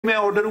में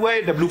ऑर्डर हुआ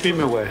है WP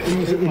में हुआ है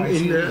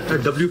in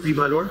WP,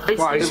 my lord.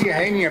 IC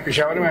है नहीं है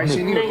पेशावर में IC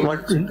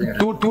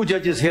नहीं. Two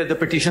judges here the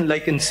petition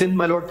like in Sindh,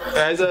 my lord.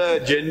 As a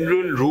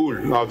general rule,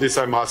 now this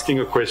I'm asking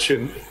a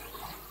question.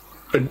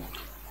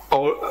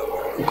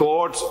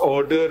 Court's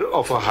order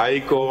of a high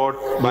court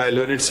by a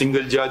learned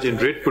single judge in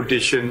writ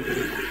petition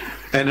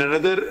and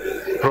another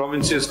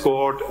province's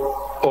court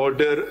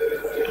order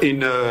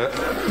in a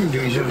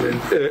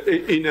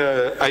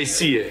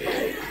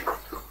ICA,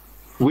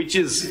 which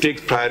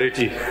takes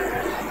priority?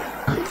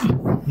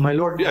 My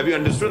lord, have you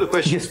understood the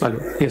question? Yes, my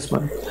lord. Yes, my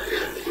lord.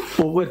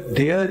 Over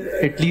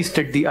there, at least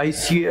at the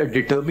ICA, a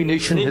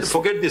determination has...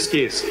 Forget this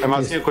case. I'm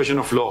asking a question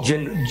of law.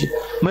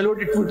 My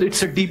lord,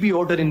 it's a DB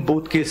order in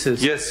both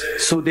cases. Yes.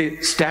 So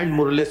they stand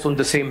more or less on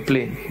the same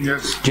plane.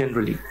 Yes.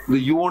 Generally.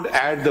 You won't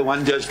add the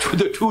one judge to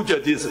the two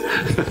judges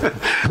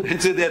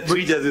and say there are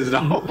three judges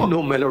now.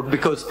 No, my lord,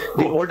 because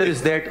the order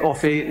is that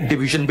of a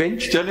division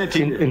bench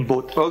in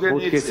both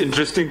cases.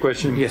 Interesting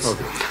question. Yes.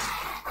 Okay.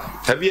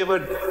 Have you ever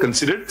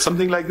considered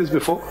something like this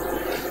before?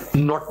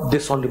 Not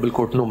this honorable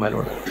court, no, my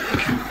lord.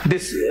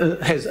 This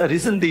has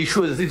arisen, the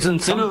issue has arisen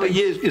sometimes.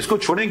 ये इसको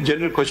छोड़ें,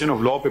 general question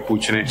of law पे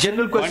पूछ रहे हैं.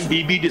 General question. One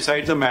DB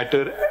decides a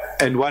matter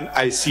and one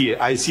ICA.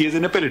 ICA is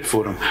an appellate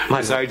forum.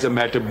 Decides a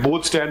matter.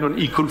 Both stand on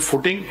equal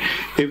footing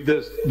if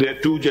there are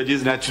two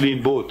judges naturally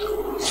in both.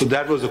 So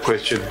that was the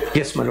question.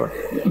 Yes, my lord.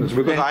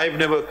 Because I've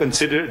never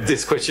considered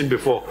this question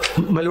before.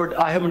 My lord,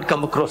 I haven't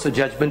come across a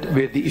judgment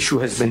where the issue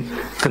has been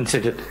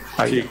considered.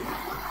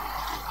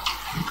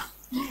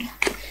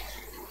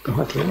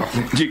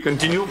 Ji,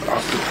 continue.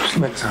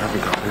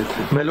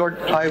 My lord,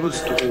 I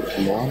was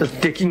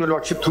taking your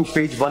lordship through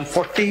page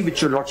 140,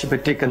 which your lordship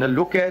had taken a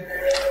look at,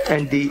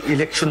 and the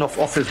election of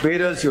office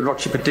bearers, your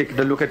lordship had taken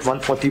a look at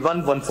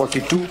 141,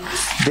 142.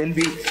 Then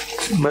we,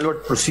 my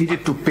lord,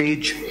 proceeded to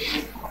page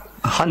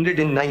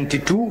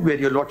 192, where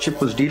your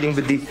lordship was dealing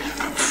with the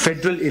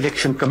Federal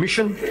Election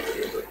Commission.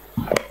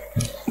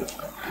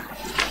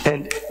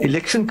 And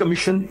Election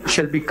Commission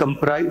shall be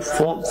comprised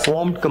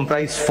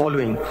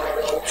following: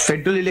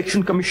 Federal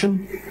Election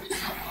Commission.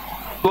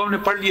 तो हमने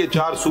पढ़ लिए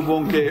 4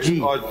 सूबों के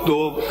और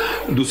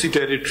 2 दूसरी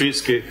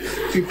territories के.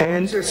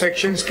 And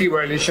sections की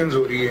violations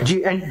हो रही है.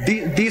 जी, and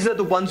these are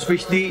the ones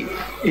which the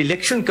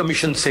Election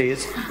Commission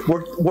says.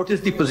 What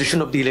is the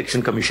position of the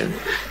Election Commission?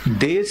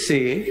 They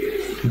say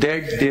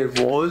that there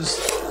was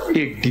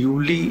a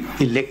duly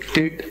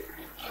elected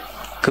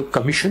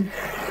commission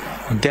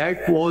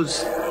that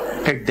was.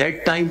 At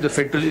that time, the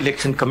Federal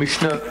Election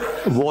Commissioner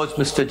was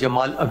Mr.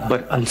 Jamal Akbar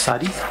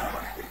Ansari.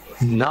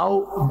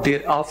 Now,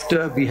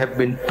 thereafter, we have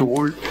been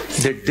told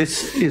that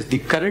this is the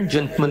current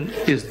gentleman,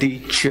 is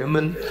the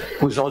chairman,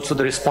 who is also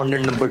the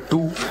respondent number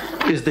 2,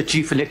 is the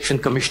Chief Election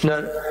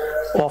Commissioner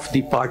of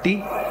the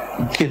party.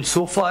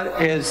 Insofar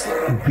as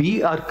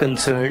we are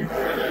concerned,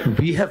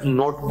 we have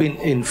not been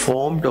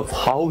informed of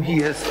how he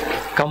has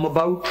come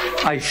about.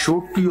 I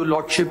showed to your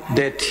lordship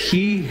that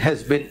he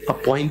has been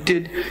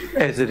appointed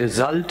as a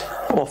result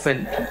of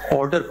an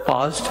order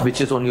passed, which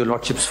is on your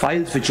lordship's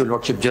files, which your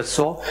lordship just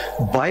saw,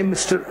 by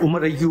Mr.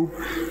 Umar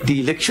Ayyub. The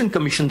Election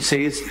Commission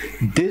says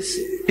this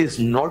is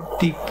not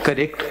the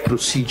correct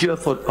procedure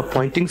for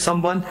appointing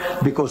someone,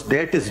 because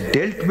that is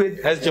dealt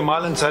with. Has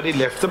Jamal Ansari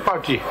left the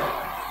party?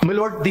 My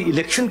lord, the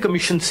Election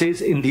Commission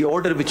says in the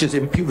order which was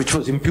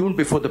impugned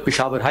before the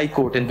Peshawar High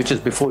Court and which is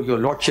before your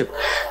lordship,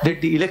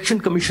 that the Election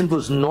Commission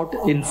was not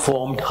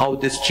informed how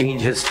this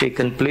change has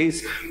taken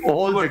place.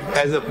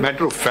 As a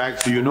matter of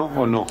fact, do you know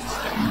or no?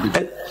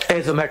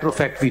 As a matter of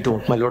fact, we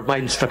don't, my lord. My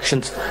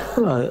instructions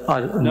are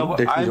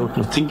that we don't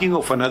know. I'm thinking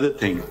of another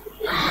thing.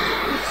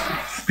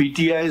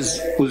 PTI's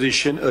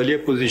earlier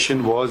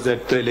position was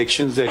that the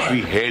elections that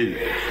we held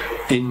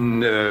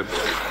in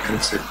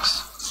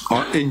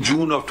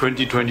June of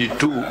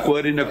 2022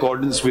 were in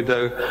accordance with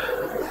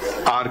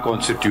our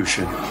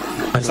constitution.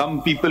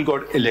 Some people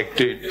got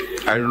elected,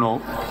 I don't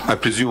know, I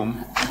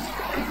presume,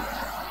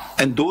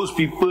 and those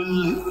people,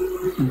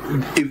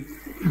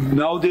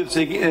 now they've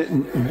said,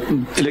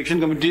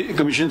 election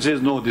commission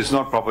says no, this is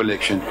not proper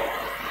election.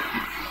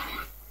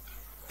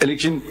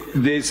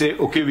 They say,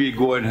 okay, we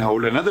go and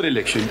hold another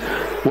election.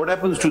 What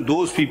happens to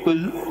those people?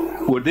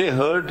 Were they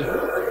heard?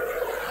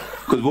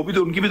 Because वो भी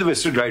तो उनकी भी तो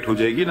vested right हो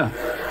जाएगी ना,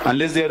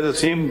 unless they are the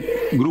same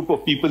group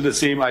of people, the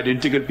same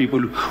identical people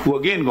who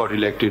again got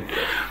elected.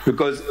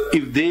 Because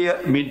if they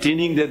are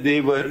maintaining that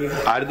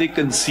are they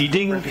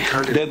conceding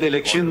that the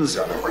elections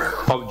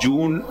of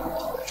June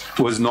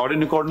was not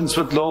in accordance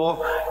with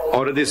law,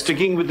 or are they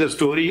sticking with the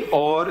story,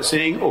 or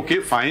saying, okay,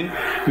 fine,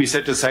 we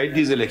set aside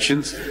these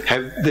elections,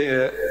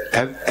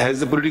 has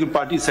the political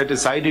party set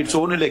aside its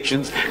own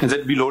elections and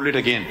said we'll hold it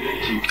again?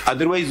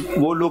 Otherwise,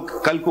 वो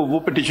लोग कल को वो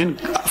petition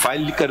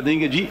file कर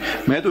देंगे, जी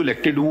मैं तो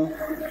elected हूँ,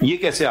 ये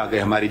कैसे आ गए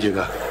हमारी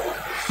जगह?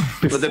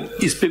 मतलब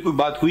इस पे कोई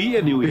बात हुई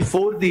या नहीं हुई?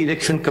 Before the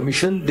Election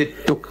Commission, they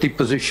took the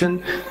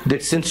position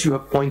that since you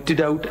have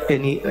pointed out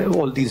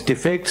all these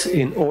defects,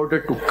 in order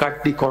to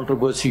cut the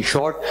controversy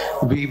short,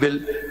 we will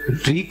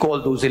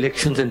recall those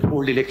elections and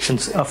hold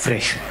elections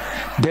afresh.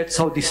 That's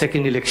how the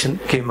second election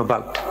came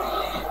about.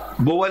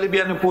 वो वाले भी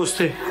आने post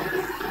थे?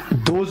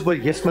 Those were,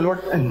 yes, my lord,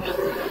 and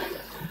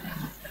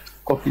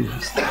copy.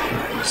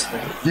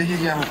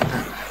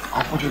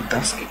 आपको जो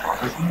 10 के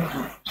कागज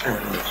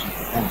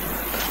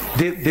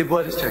They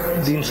were,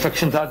 the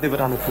instructions are, they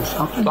were on a post.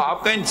 तो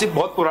आपका इनसे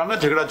बहुत पुराना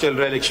झगड़ा चल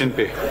रहा है इलेक्शन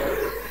पे?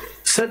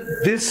 Sir,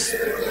 this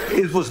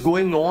was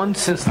going on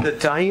since the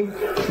time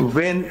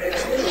when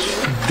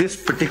this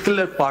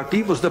particular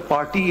party was the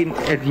party in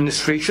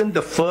administration.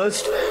 The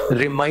first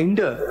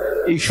reminder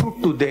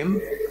issued to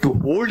them to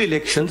hold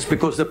elections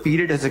because the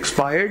period has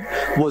expired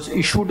was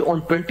issued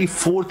on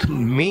 24th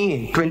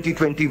May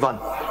 2021.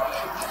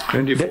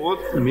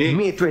 24th May?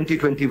 May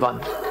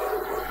 2021.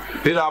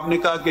 फिर आपने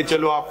कहा कि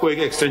चलो आपको एक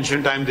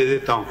extension time दे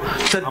देता हूँ.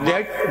 Sir,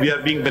 that we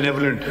are being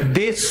benevolent.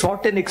 They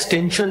sought an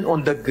extension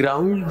on the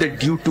ground that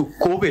due to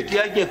COVID.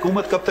 क्या की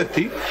हुकूमत कब तक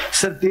थी?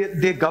 Sir,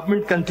 their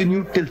government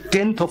continued till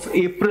 10th of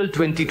April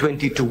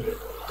 2022.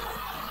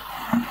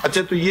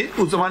 अच्छा, तो ये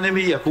उस जमाने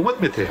में ये हुकूमत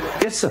में थे?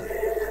 Yes, sir.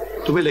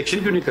 तो वे इलेक्शन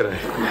क्यों नहीं कराए?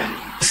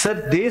 Sir,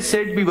 they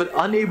said we were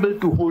unable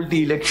to hold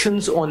the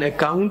elections on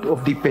account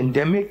of the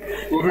pandemic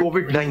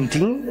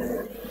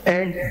COVID-19.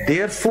 And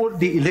therefore,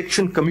 the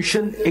Election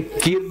Commission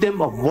gave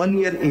them a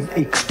 1-year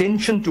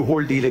extension to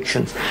hold the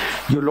elections.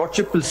 Your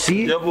Lordship will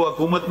see. जब वो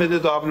हुकूमत में थे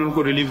तो आपने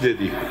उनको relief they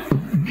the.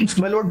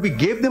 My Lord, we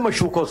gave them a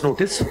show cause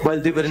notice while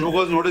they were in. Show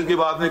cause notice के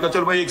बाद में कहा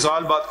चलो भाई एक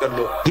साल बात कर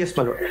लो. Yes,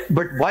 my Lord.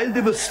 But while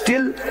they were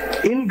still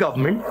in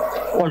government,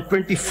 on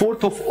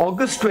 24th of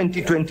August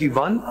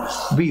 2021,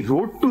 we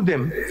wrote to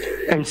them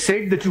and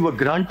said that you were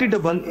granted a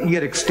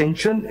 1-year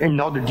extension and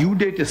now the due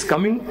date is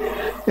coming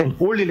and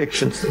hold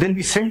elections. Then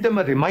we sent them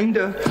a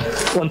reminder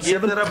on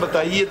 7th. जरा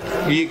बताइए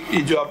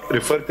ये जो आप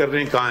refer कर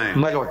रहे हैं कहाँ है?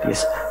 My Lord,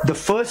 yes. The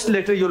first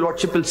letter your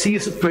Lordship will see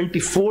is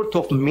 24th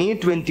of May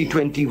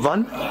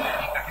 2021.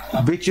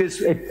 Which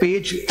is at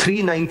page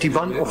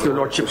 391 of your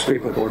Lordship's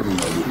paper.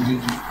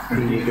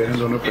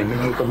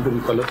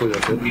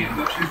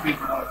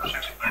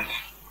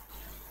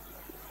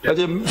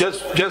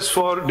 Just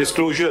for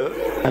disclosure,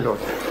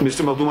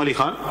 Mr. Makhdoom Ali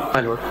Khan,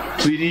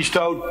 we reached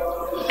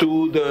out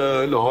to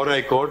the Lahore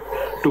High Court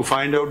to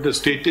find out the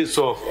status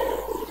of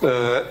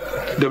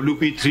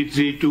WP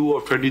 332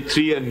 of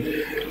 23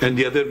 and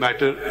the other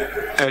matter,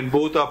 and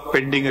both are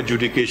pending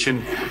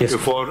adjudication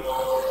before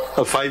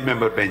a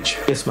 5-member bench.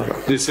 Yes, my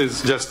Lord. This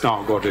is just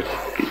now got it.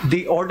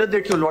 The order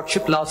that your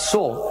Lordship last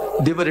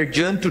saw, they were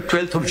adjourned to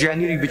 12th of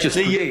January, which is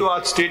today. ये तो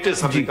आज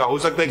status हमने कहा, हो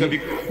सकता है कभी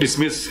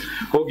dismiss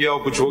हो गया हो,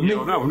 कुछ हो गया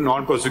हो ना,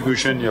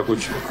 non-prosecution या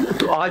कुछ.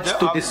 तो आज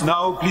तो this.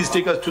 Now please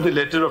take us to the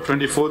letter of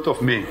 24th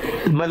of May.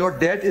 My Lord,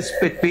 that is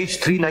at page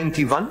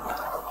 391.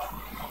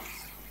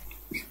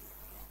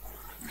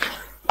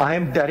 I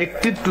am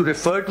directed to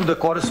refer to the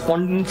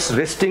correspondence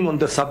resting on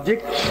the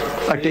subject.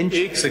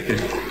 Attention. एक second.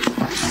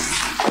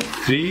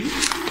 3.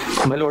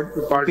 My Lord,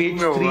 page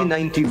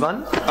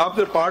 391. आप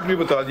तो part भी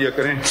बता दिया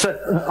करें. Sir,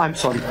 I'm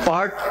sorry.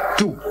 Part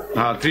 2.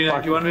 हाँ,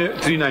 391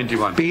 में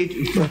 391. Page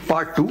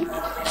part 2.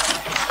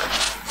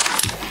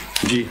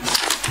 Ji.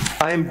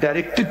 I am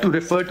directed to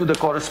refer to the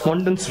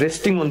correspondence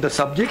resting on the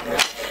subject.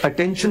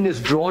 Attention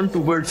is drawn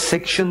towards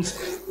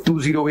sections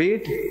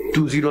 208,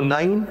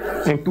 209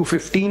 and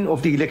 215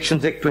 of the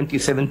Elections Act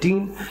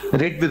 2017,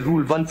 read with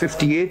Rule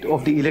 158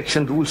 of the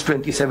Election Rules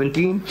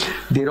 2017,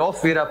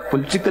 thereof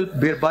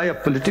whereby a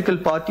political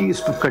party is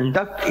to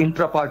conduct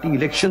intra-party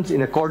elections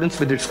in accordance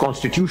with its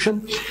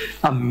constitution,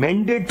 a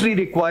mandatory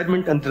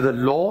requirement under the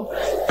law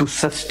to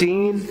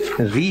sustain,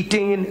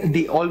 retain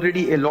the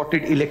already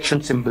allotted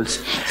election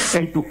symbols,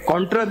 and to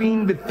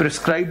contravene with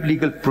prescribed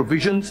legal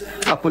provisions,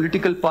 a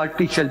political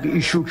party shall be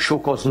issued show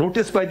cause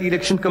notice by the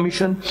Election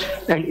Commission,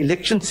 and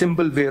election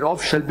symbol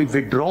whereof shall be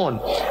withdrawn,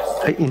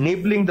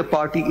 enabling the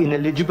party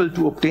ineligible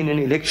to obtain an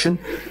election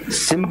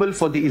symbol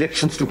for the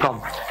elections to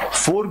come.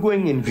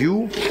 Foregoing in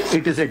view,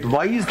 it is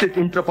advised that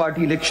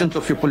intra-party elections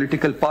of your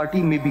political party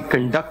may be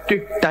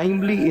conducted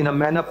timely in a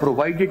manner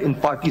provided in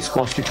party's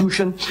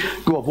constitution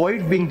to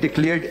avoid being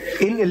declared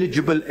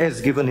ineligible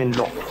as given in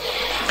law.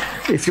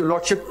 If your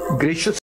Lordship graciously